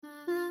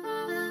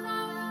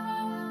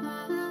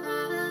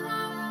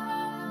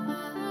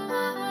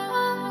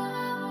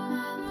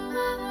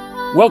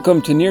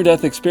Welcome to Near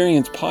Death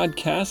Experience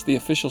Podcast, the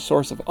official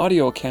source of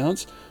audio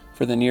accounts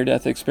for the Near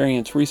Death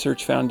Experience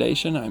Research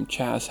Foundation. I'm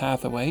Chas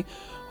Hathaway,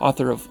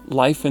 author of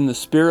Life in the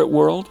Spirit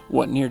World,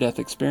 What Near-Death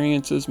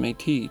Experiences May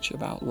Teach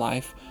About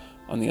Life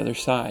on the Other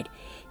Side.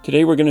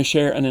 Today we're going to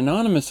share an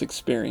anonymous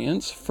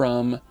experience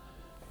from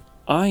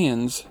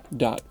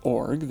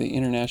IANDS.org, the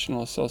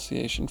International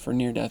Association for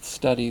Near-Death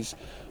Studies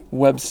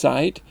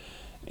website,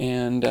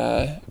 and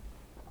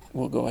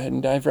we'll go ahead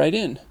and dive right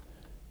in.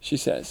 She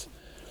says,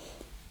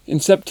 in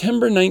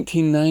September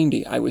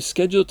 1990, I was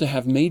scheduled to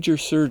have major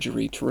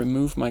surgery to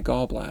remove my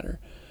gallbladder.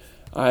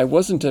 I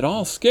wasn't at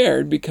all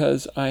scared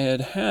because I had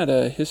had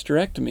a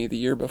hysterectomy the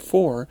year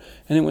before,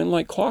 and it went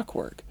like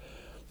clockwork.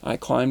 I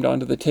climbed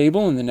onto the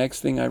table, and the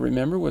next thing I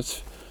remember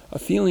was a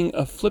feeling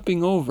of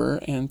flipping over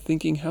and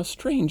thinking how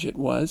strange it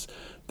was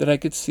that I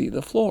could see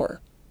the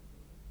floor.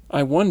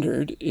 I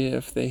wondered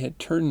if they had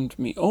turned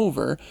me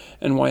over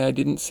and why I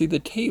didn't see the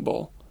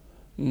table,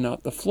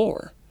 not the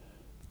floor.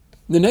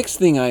 The next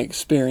thing I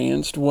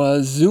experienced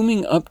was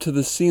zooming up to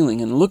the ceiling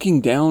and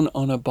looking down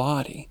on a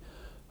body.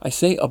 I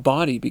say a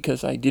body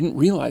because I didn't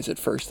realize at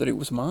first that it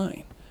was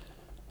mine.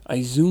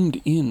 I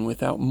zoomed in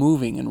without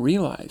moving and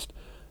realized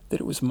that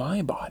it was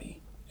my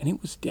body, and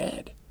it was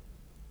dead.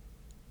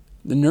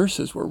 The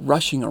nurses were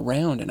rushing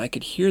around, and I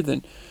could hear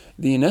the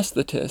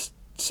anesthetist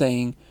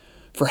saying,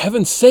 "For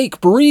heaven's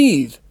sake,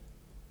 breathe!"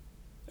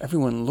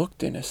 Everyone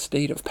looked in a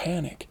state of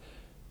panic.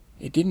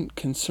 It didn't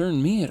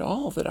concern me at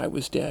all that I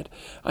was dead.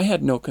 I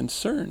had no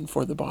concern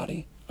for the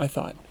body. I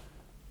thought,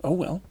 oh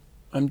well,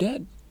 I'm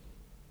dead.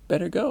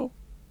 Better go.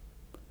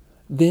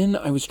 Then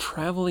I was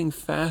traveling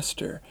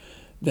faster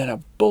than a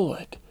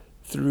bullet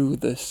through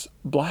this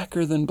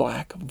blacker than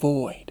black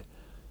void.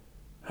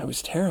 I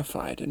was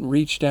terrified and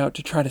reached out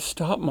to try to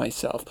stop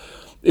myself.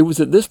 It was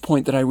at this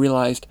point that I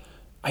realized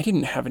I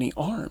didn't have any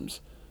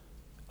arms.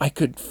 I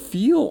could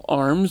feel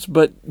arms,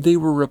 but they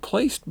were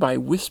replaced by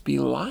wispy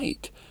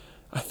light.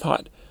 I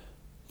thought,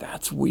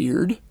 that's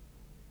weird.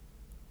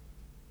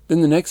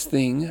 Then the next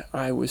thing,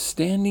 I was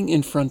standing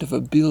in front of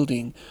a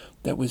building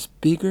that was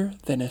bigger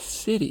than a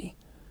city.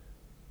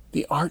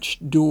 The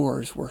arched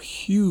doors were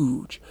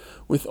huge,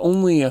 with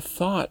only a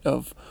thought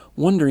of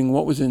wondering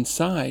what was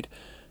inside.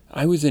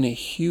 I was in a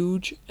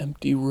huge,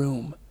 empty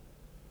room.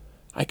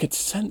 I could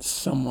sense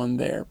someone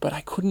there, but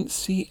I couldn't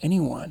see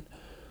anyone.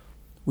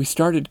 We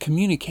started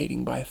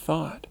communicating by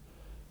thought.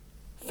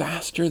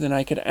 Faster than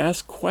I could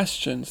ask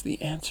questions,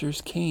 the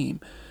answers came.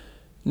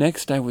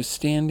 Next, I was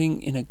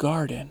standing in a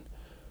garden.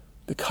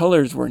 The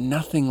colors were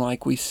nothing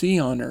like we see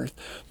on Earth.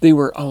 They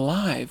were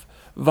alive,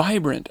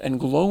 vibrant, and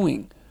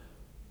glowing.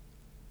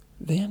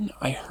 Then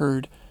I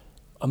heard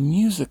a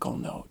musical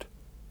note.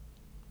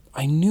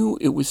 I knew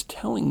it was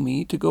telling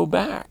me to go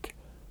back.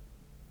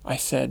 I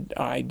said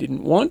I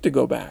didn't want to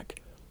go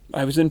back.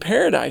 I was in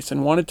paradise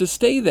and wanted to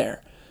stay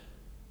there.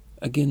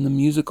 Again, the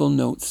musical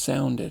note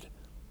sounded.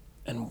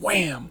 And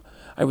wham!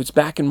 I was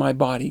back in my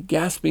body,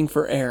 gasping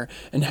for air,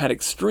 and had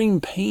extreme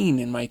pain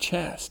in my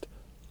chest.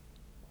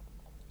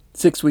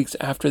 6 weeks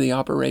after the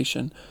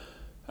operation,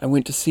 I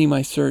went to see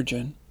my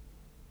surgeon.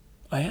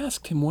 I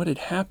asked him what had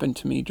happened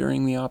to me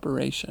during the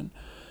operation.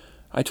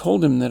 I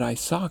told him that I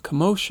saw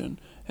commotion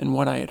and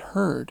what I had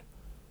heard.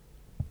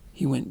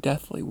 He went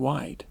deathly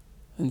white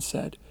and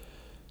said,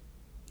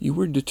 "You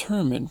were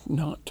determined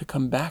not to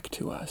come back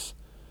to us,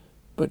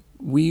 but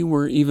we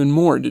were even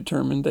more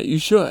determined that you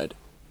should."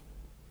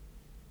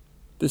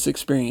 This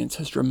experience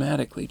has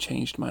dramatically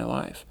changed my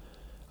life.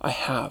 I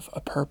have a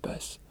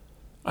purpose.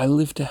 I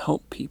live to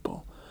help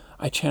people.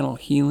 I channel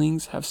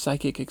healings, have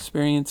psychic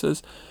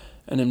experiences,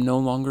 and am no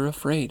longer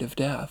afraid of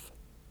death.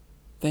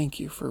 Thank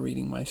you for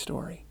reading my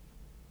story.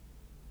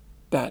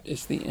 That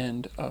is the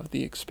end of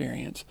the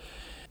experience.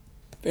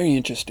 Very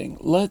interesting.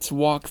 Let's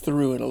walk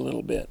through it a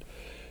little bit.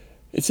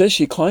 It says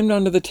she climbed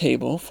onto the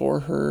table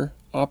for her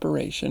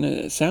operation, and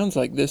it sounds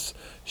like this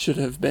should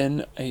have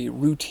been a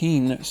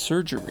routine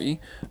surgery.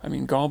 I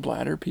mean,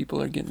 gallbladder,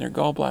 people are getting their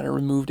gallbladder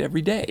removed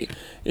every day.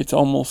 It's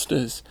almost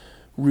as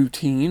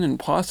routine and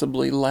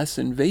possibly less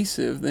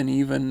invasive than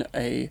even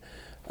a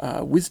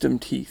wisdom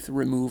teeth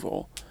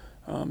removal,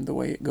 the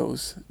way it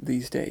goes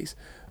these days.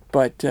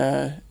 But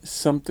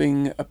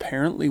something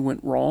apparently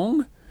went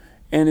wrong,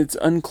 and it's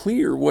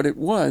unclear what it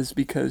was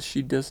because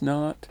she does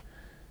not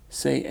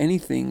say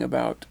anything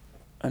about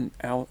an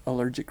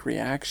allergic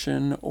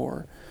reaction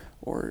or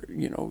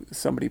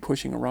somebody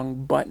pushing a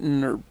wrong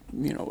button or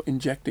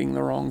injecting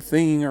the wrong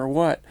thing or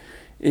what.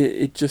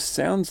 It just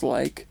sounds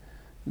like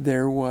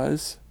there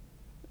was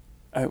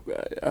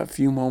a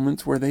few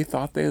moments where they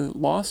thought they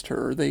lost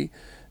her, or they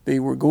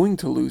were going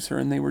to lose her,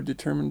 and they were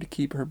determined to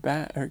keep her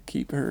back or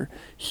keep her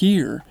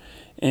here.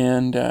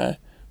 And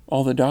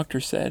all the doctor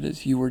said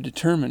is, "You were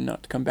determined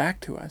not to come back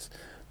to us,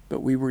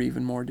 but we were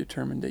even more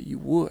determined that you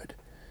would."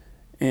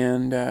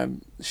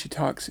 And she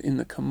talks in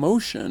the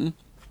commotion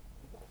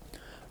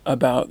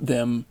about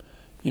them,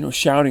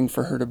 shouting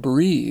for her to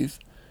breathe,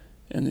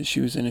 and that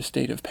she was in a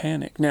state of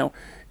panic. Now,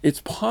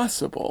 it's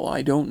possible,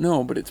 I don't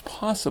know, but it's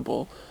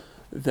possible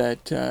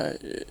that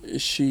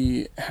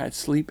she had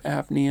sleep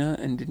apnea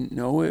and didn't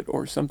know it,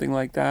 or something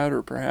like that,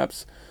 or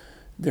perhaps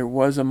there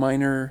was a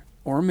minor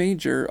or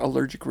major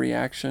allergic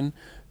reaction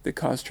that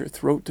caused her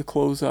throat to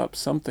close up,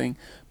 something.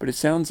 But it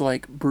sounds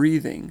like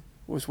breathing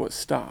was what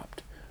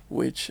stopped,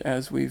 which,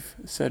 as we've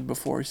said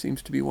before,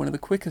 seems to be one of the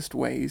quickest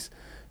ways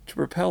to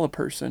propel a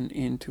person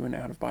into an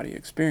out-of-body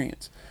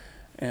experience.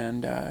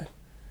 And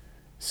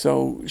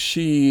so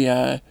she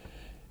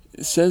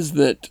says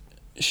that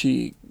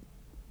she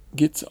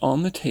gets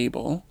on the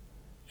table,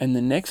 and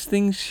the next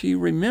thing she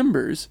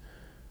remembers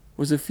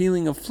was a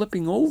feeling of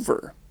flipping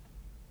over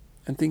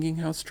and thinking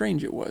how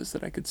strange it was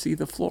that I could see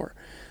the floor.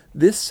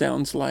 This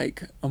sounds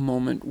like a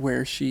moment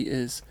where she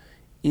is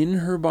in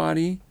her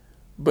body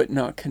but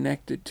not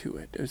connected to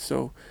it.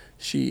 So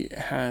she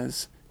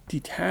has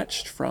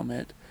detached from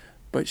it,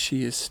 but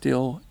she is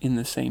still in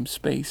the same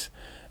space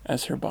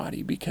as her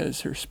body,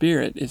 because her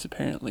spirit is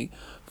apparently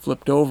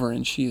flipped over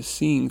and she is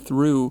seeing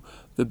through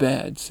the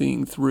bed,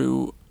 seeing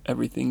through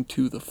everything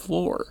to the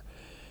floor.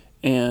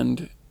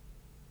 And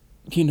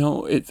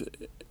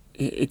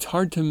it's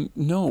hard to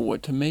know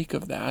what to make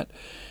of that.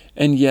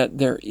 And yet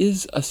there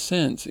is a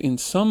sense in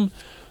some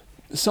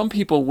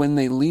people, when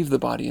they leave the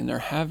body and they're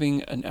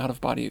having an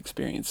out-of-body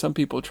experience, some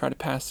people try to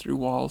pass through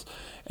walls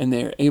and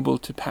they're able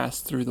to pass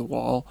through the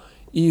wall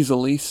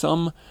easily.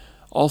 Some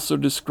also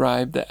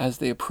describe that as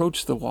they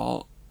approach the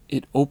wall,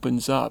 it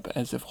opens up,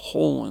 as if a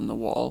hole in the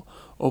wall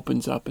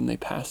opens up and they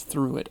pass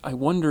through it. I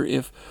wonder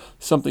if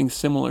something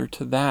similar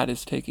to that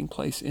is taking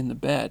place in the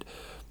bed.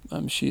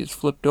 She is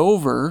flipped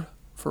over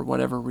for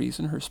whatever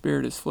reason. Her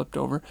spirit is flipped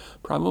over,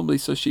 probably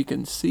so she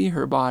can see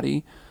her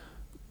body.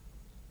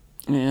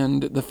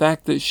 And the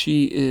fact that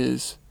she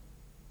is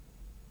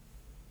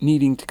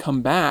needing to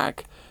come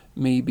back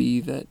may be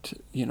that,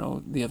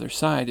 the other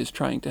side is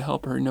trying to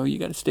help her. No, you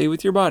got to stay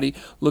with your body.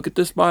 Look at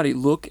this body.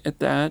 Look at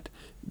that.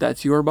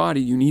 That's your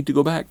body. You need to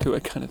go back to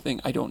it, kind of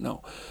thing. I don't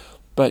know.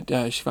 But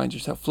she finds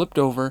herself flipped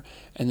over,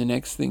 and the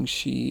next thing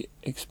she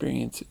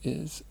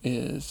experiences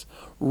is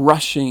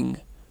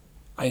rushing,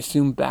 I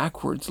assume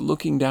backwards,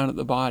 looking down at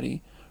the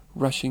body,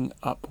 rushing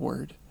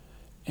upward.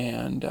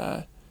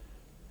 And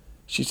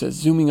she says,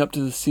 zooming up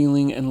to the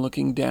ceiling and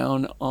looking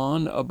down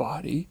on a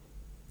body.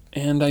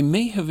 And I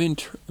may have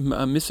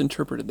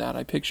misinterpreted that.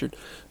 I pictured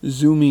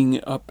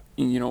zooming up,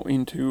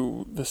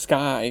 into the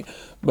sky,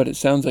 but it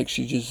sounds like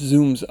she just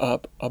zooms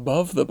up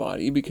above the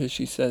body, because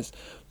she says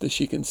that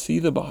she can see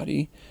the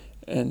body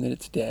and that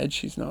it's dead.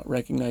 She's not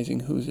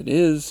recognizing whose it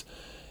is.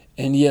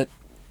 And yet,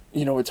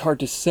 it's hard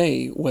to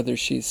say whether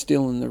she's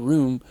still in the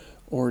room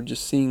or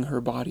just seeing her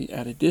body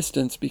at a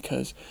distance,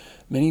 because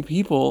many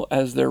people,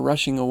 as they're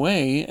rushing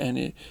away,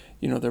 and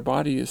their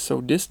body is so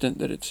distant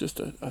that it's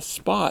just a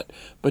spot,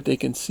 but they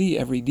can see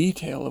every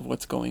detail of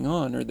what's going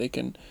on, or they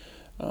can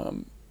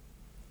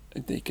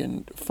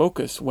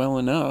focus well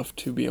enough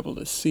to be able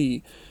to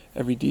see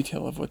every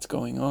detail of what's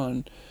going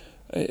on.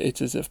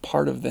 It's as if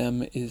part of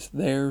them is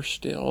there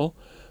still,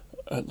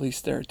 at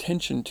least their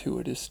attention to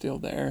it is still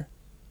there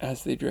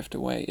as they drift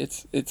away.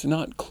 It's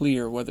not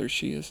clear whether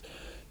she is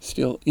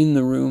still in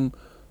the room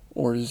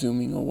or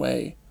zooming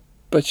away.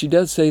 But she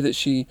does say that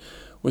she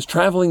was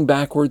traveling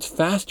backwards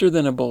faster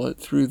than a bullet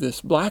through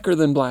this blacker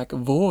than black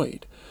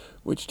void,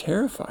 which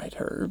terrified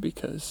her,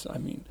 because,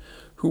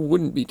 who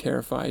wouldn't be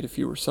terrified if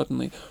you were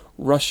suddenly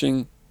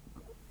rushing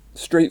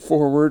straight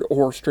forward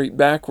or straight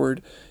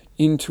backward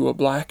into a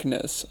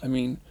blackness?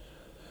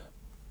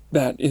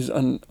 That is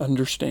an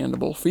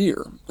understandable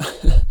fear.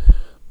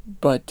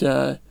 But,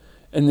 and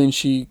then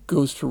she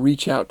goes to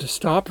reach out to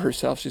stop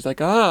herself. She's like,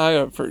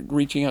 for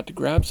reaching out to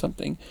grab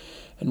something,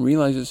 and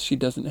realizes she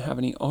doesn't have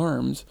any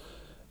arms.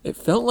 It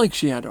felt like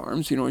she had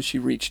arms, as she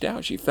reached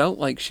out. She felt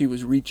like she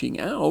was reaching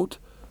out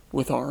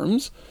with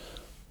arms,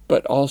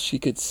 but all she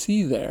could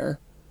see there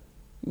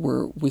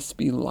were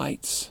wispy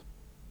lights,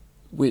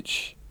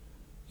 which,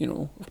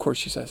 of course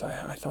she says,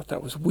 I thought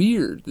that was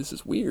weird. This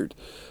is weird.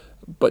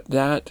 But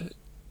that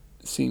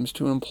seems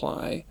to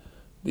imply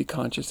the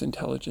conscious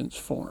intelligence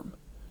form,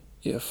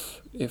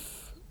 if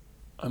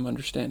I'm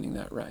understanding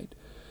that right.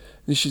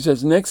 And she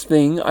says, next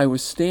thing, I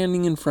was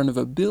standing in front of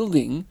a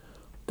building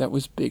that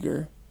was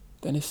bigger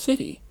than a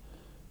city.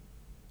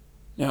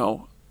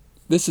 Now,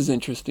 this is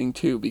interesting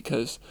too,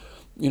 because,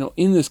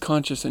 in this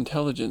conscious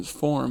intelligence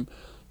form,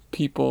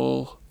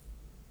 people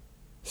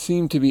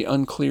seem to be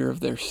unclear of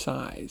their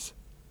size.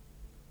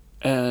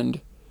 And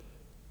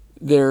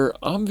they're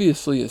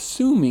obviously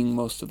assuming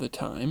most of the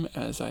time,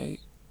 as I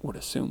would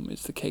assume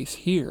is the case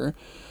here,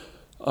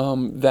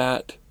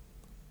 that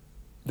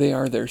they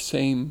are their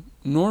same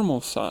normal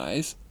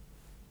size.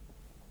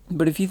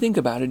 But if you think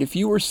about it, if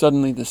you were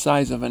suddenly the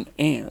size of an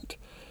ant,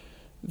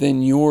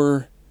 then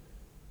your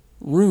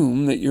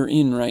room that you're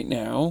in right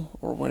now,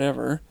 or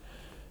whatever,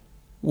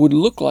 would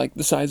look like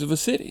the size of a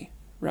city,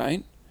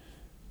 right?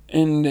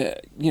 And,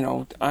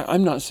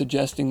 I'm not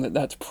suggesting that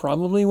that's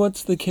probably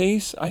what's the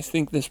case. I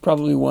think this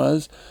probably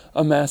was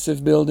a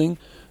massive building.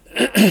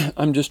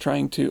 I'm just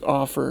trying to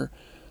offer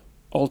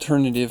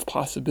alternative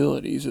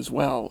possibilities as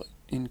well,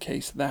 in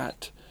case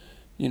that,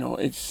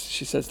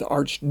 she says the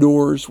arched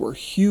doors were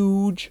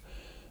huge.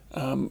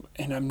 And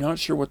I'm not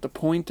sure what the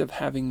point of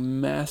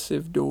having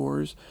massive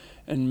doors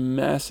and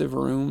massive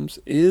rooms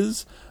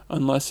is,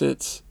 unless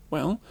it's,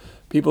 well,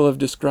 people have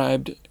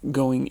described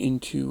going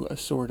into a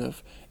sort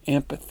of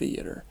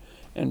amphitheater.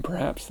 And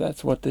perhaps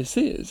that's what this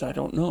is. I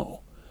don't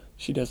know.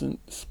 She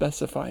doesn't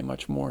specify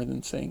much more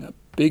than saying a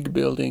big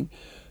building,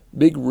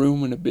 big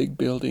room in a big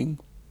building,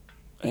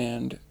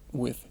 and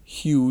with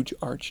huge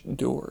arched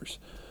doors.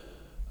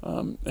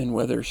 And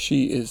whether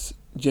she is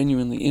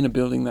genuinely in a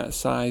building that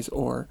size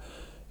or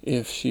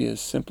if she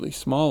is simply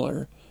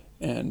smaller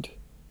and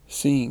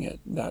seeing it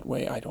that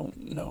way, I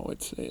don't know.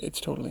 It's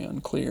totally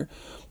unclear.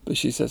 But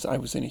she says, I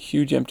was in a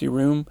huge empty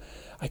room.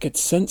 I could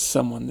sense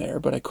someone there,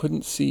 but I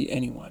couldn't see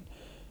anyone.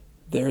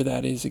 There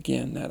that is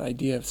again, that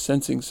idea of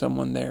sensing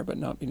someone there but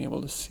not being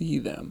able to see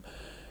them.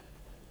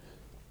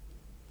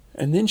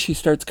 And then she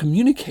starts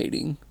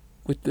communicating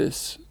with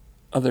this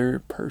other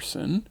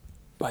person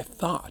by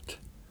thought.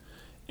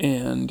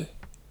 And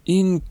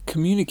in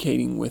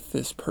communicating with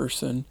this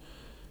person,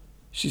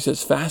 she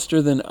says,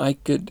 faster than I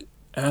could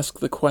ask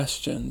the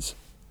questions,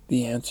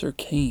 the answer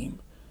came.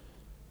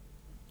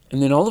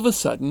 And then all of a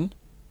sudden,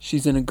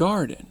 she's in a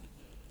garden.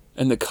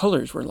 And the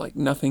colors were like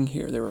nothing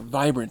here. They were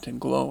vibrant and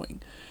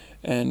glowing.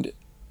 And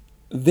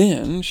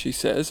then, she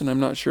says, and I'm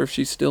not sure if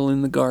she's still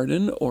in the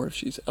garden or if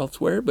she's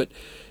elsewhere, but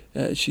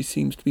she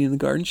seems to be in the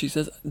garden. She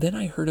says, then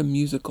I heard a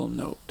musical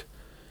note.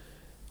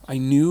 I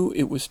knew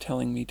it was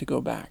telling me to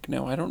go back.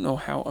 Now, I don't know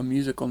how a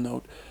musical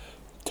note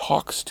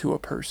talks to a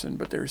person,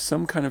 but there's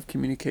some kind of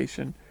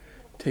communication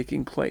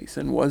taking place.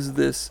 And was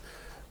this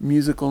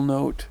musical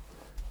note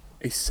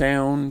a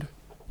sound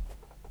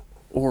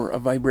or a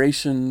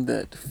vibration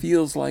that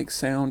feels like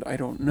sound? I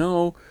don't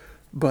know,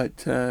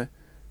 but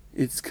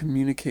it's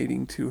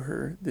communicating to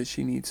her that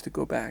she needs to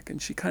go back. And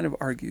she kind of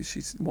argues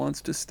she wants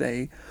to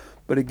stay,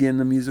 but again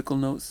the musical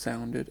note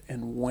sounded,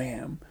 and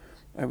wham,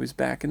 I was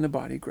back in the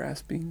body,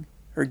 gasping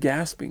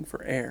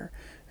for air,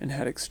 and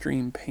had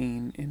extreme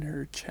pain in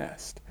her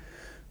chest,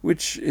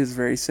 which is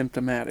very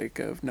symptomatic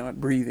of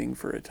not breathing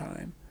for a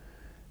time.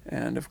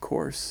 And of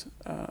course,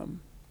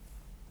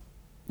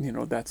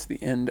 that's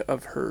the end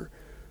of her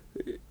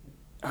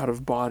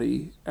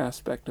out-of-body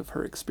aspect of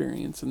her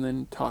experience. And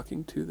then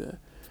talking to the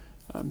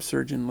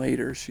surgeon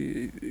later,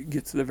 she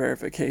gets the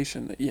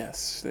verification that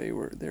yes, they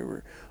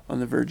were on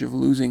the verge of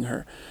losing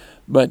her.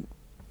 But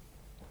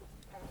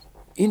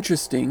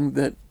interesting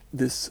that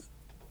this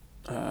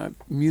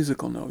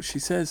musical note, she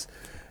says,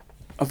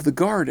 of the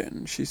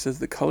garden, she says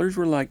the colors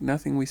were like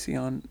nothing we see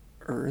on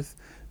earth.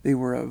 They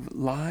were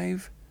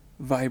alive,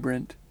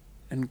 vibrant,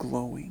 and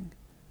glowing.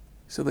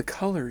 So the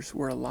colors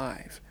were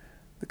alive,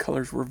 the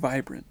colors were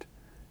vibrant,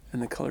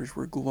 and the colors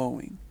were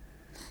glowing.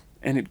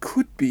 And it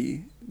could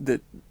be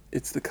that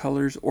it's the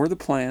colors or the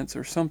plants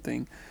or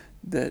something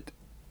that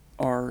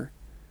are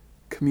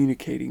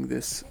communicating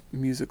this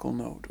musical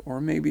note.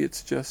 Or maybe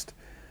it's just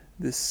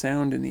this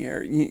sound in the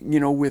air.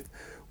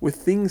 With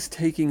things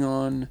taking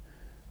on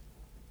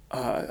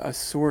a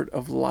sort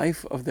of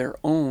life of their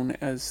own,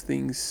 as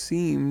things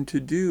seem to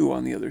do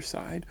on the other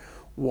side.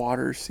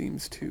 Water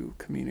seems to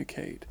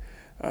communicate.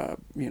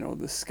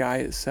 The sky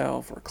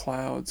itself or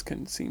clouds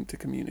can seem to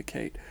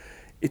communicate.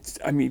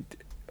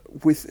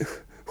 With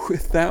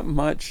that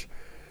much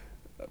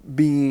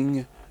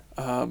being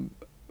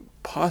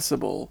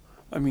possible,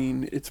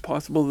 it's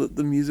possible that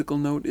the musical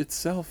note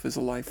itself is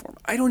a life form.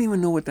 I don't even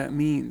know what that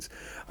means.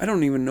 I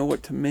don't even know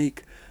what to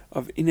make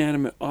of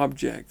inanimate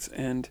objects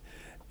and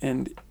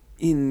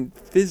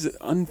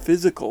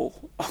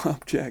unphysical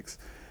objects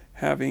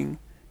having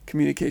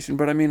communication.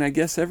 But I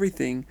guess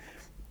everything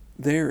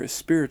there is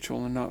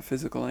spiritual and not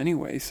physical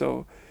anyway.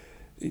 So,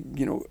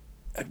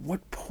 at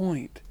what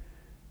point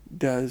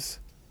does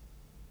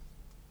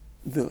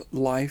the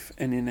life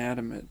and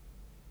inanimate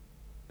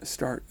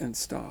start and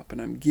stop?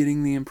 And I'm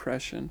getting the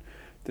impression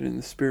that in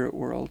the spirit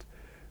world,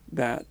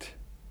 that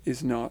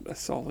is not a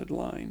solid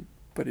line,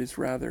 but is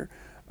rather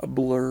a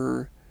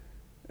blur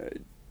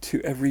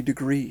to every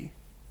degree.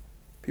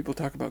 People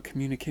talk about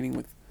communicating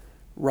with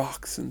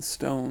rocks and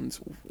stones.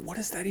 What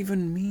does that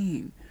even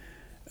mean?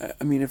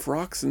 If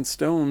rocks and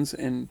stones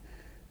and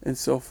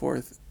so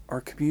forth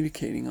are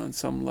communicating on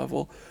some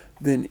level,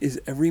 then is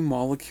every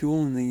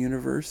molecule in the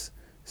universe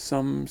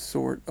some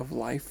sort of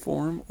life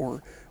form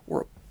or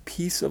a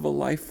piece of a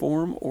life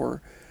form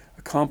or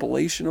a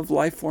compilation of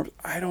life forms?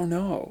 I don't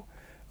know,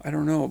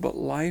 but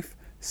life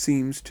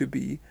seems to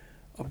be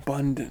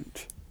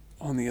abundant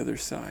on the other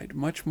side,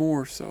 much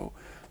more so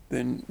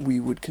than we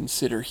would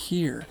consider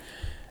here.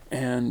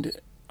 And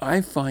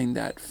I find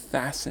that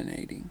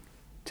fascinating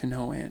to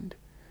no end.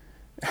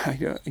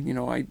 I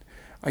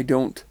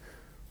don't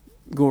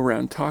go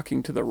around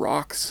talking to the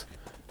rocks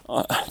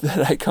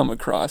that I come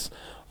across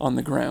on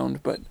the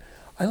ground, but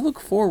I look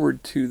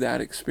forward to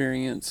that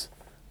experience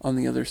on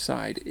the other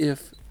side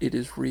if it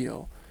is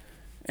real.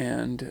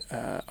 And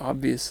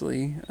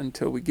obviously,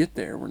 until we get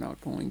there, we're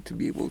not going to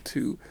be able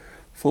to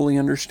fully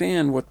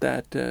understand what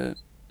that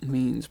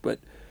means. But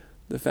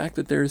the fact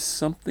that there is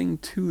something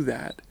to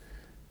that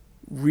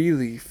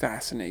really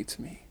fascinates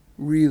me.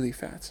 Really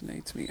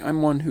fascinates me.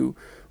 I'm one who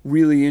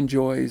really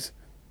enjoys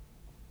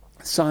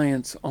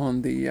science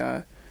on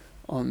the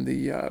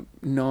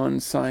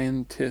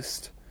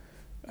non-scientist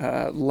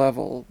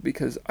level,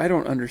 because I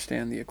don't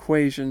understand the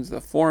equations,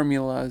 the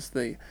formulas,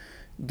 the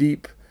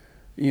deep,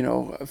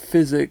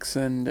 physics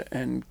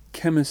and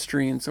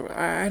chemistry, and so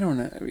I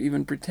don't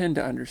even pretend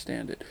to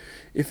understand it.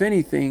 If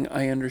anything,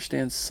 I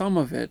understand some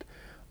of it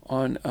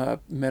on a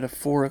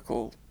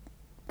metaphorical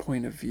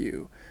point of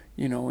view.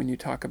 When you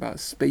talk about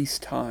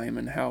space-time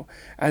and how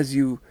as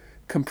you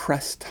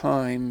compress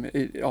time,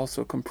 it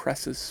also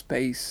compresses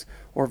space,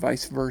 or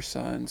vice versa,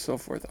 and so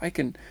forth. I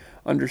can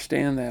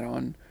understand that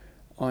on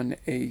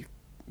a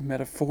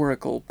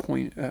metaphorical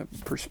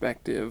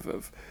perspective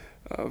of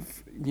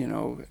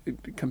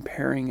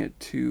comparing it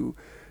to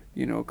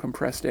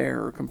compressed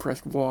air or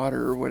compressed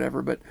water or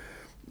whatever. But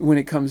when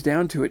it comes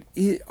down to it,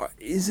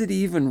 is it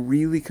even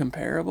really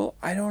comparable?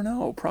 I don't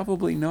know.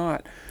 Probably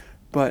not.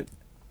 But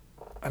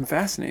I'm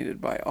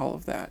fascinated by all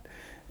of that.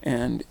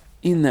 And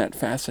in that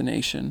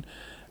fascination,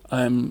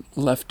 I'm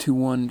left to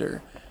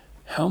wonder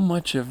how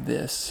much of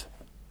this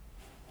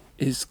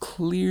is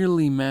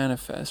clearly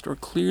manifest or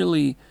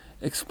clearly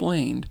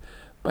explained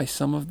by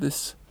some of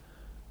this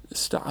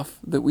stuff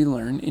that we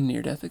learn in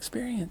near-death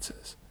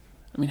experiences.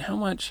 I mean, how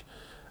much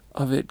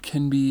of it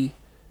can be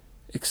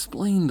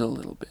explained a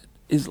little bit?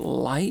 Is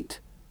light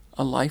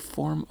a life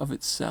form of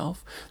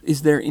itself?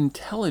 Is there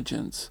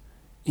intelligence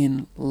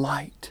in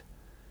light?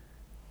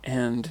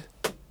 And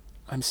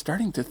I'm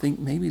starting to think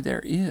maybe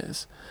there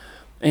is.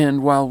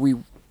 And while we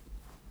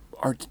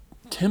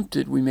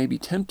may be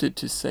tempted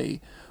to say,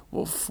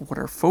 well, what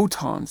are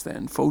photons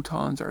then?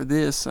 Photons are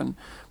this, and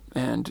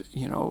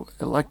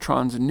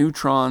electrons and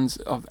neutrons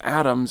of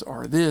atoms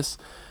are this,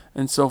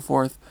 and so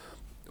forth.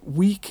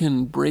 We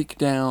can break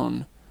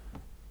down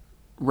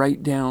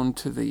right down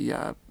to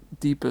the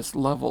deepest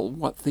level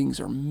what things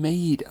are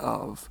made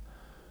of.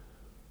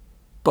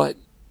 But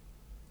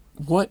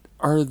what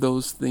are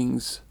those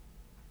things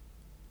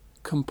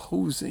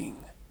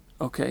composing?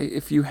 Okay,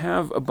 if you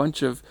have a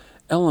bunch of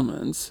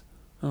elements,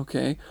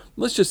 okay,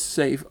 let's just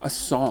say a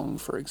song,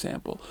 for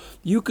example.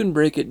 You can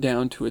break it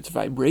down to its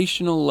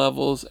vibrational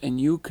levels,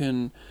 and you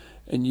can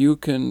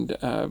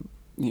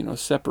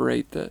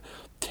separate the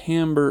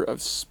timbre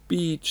of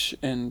speech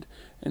and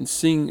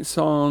sing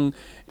song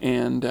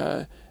and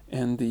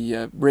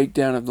the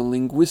breakdown of the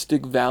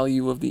linguistic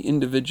value of the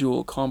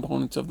individual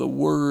components of the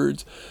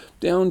words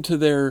down to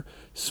their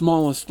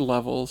smallest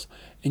levels,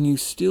 and you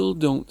still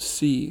don't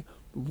see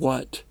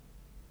what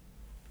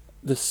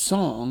the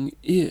song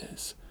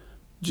is.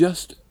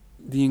 Just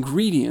the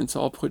ingredients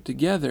all put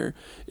together.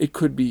 It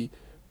could be,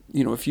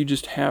 if you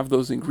just have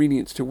those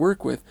ingredients to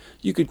work with,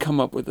 you could come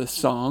up with a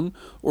song,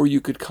 or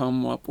you could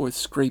come up with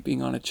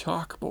scraping on a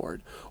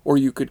chalkboard, or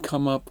you could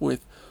come up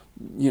with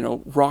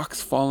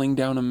rocks falling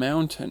down a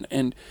mountain,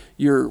 and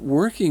you're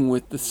working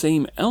with the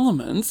same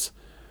elements,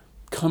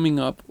 coming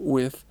up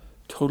with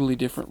totally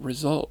different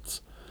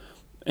results.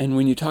 And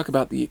when you talk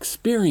about the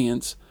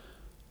experience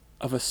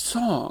of a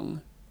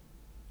song,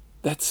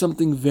 that's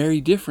something very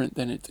different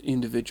than its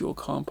individual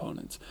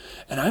components.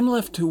 And I'm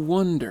left to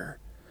wonder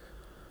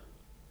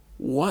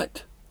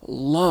what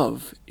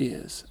love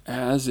is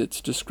as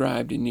it's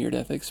described in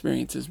near-death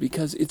experiences,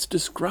 because it's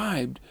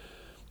described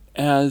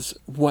as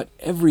what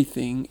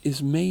everything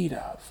is made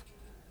of.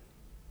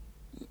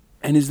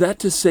 And is that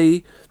to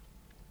say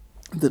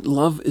that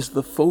love is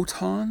the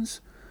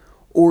photons,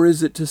 or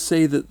is it to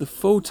say that the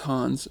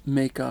photons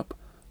make up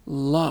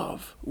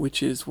love,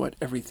 which is what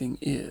everything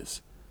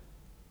is?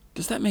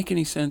 Does that make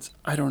any sense?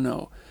 I don't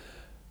know.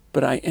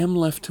 But I am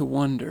left to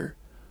wonder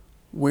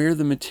where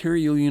the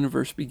material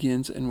universe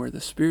begins and where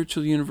the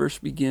spiritual universe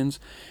begins,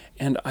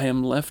 and I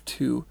am left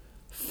to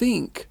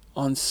think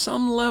on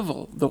some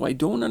level, though I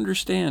don't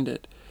understand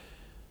it,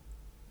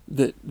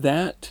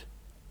 that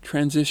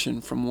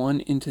transition from one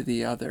into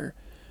the other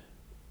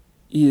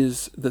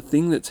is the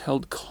thing that's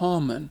held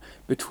common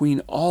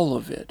between all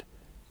of it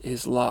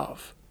is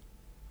love.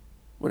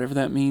 Whatever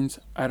that means,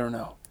 I don't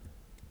know.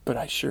 But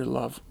I sure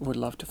would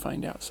love to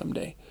find out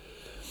someday.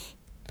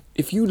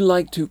 If you'd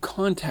like to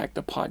contact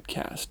the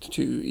podcast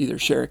to either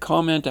share a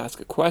comment, ask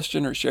a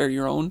question, or share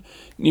your own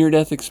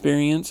near-death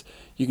experience,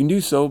 you can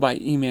do so by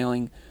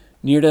emailing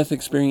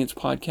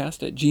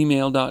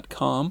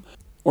near-death-experience-podcast@gmail.com,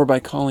 or by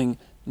calling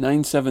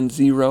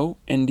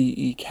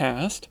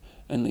 970-NDE-CAST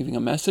and leaving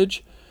a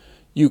message.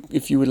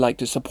 If you would like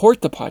to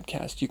support the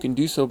podcast, you can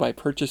do so by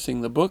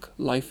purchasing the book,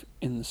 Life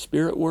in the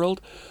Spirit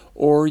World,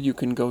 or you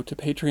can go to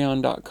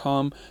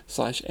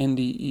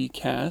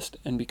patreon.com/NDEcast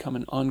and become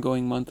an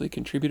ongoing monthly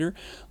contributor.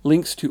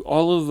 Links to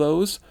all of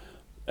those,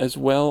 as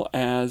well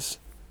as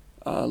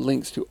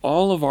links to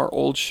all of our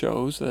old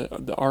shows.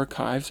 The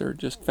archives are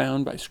just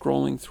found by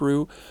scrolling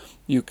through.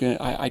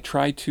 I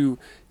try to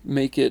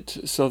make it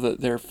so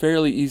that they're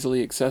fairly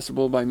easily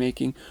accessible by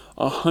making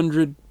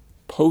 100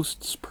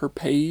 posts per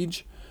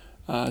page.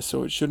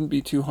 So it shouldn't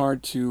be too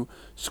hard to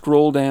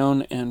scroll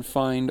down and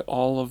find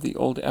all of the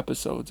old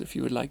episodes if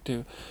you would like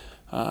to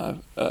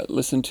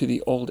listen to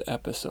the old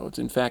episodes.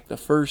 In fact, the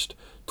first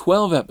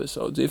 12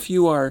 episodes, if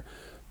you are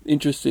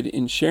interested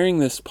in sharing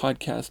this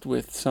podcast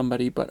with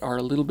somebody but are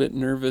a little bit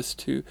nervous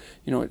to,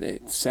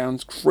 it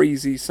sounds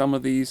crazy, some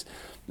of these,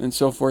 and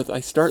so forth, I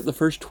start the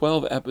first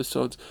 12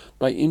 episodes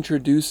by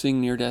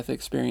introducing near-death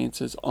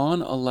experiences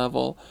on a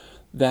level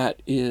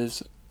that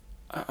is,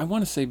 I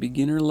want to say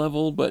beginner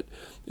level, but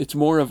it's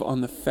more of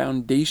on the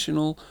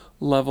foundational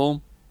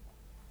level,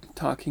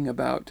 talking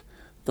about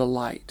the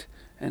light.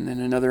 And then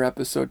another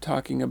episode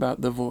talking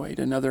about the void.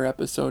 Another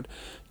episode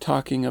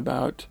talking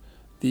about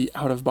the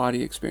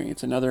out-of-body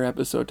experience. Another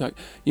episode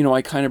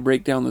I kind of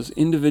break down those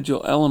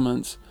individual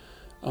elements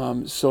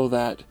so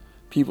that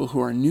people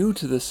who are new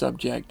to the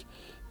subject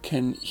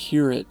can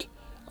hear it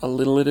a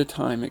little at a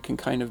time. It can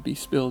kind of be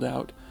spilled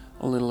out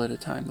a little at a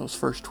time. Those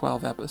first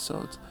 12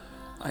 episodes,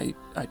 I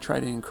try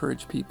to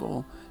encourage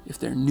people, if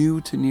they're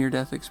new to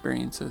near-death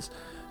experiences,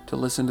 to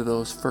listen to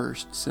those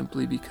first,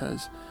 simply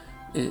because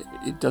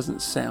it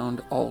doesn't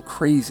sound all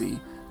crazy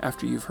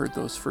after you've heard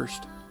those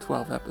first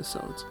 12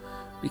 episodes.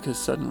 Because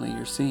suddenly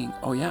you're seeing,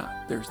 oh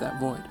yeah, there's that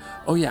void.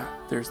 Oh yeah,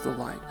 there's the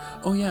light.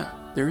 Oh yeah,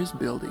 there is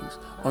buildings.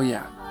 Oh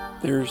yeah,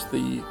 there's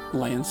the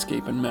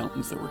landscape and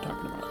mountains that we're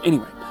talking about.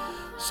 Anyway,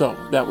 so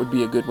that would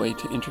be a good way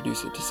to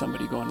introduce it to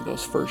somebody, going to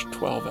those first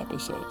 12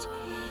 episodes.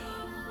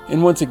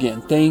 And once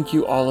again, thank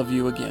you, all of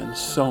you again,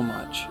 so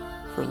much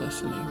for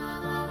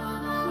listening.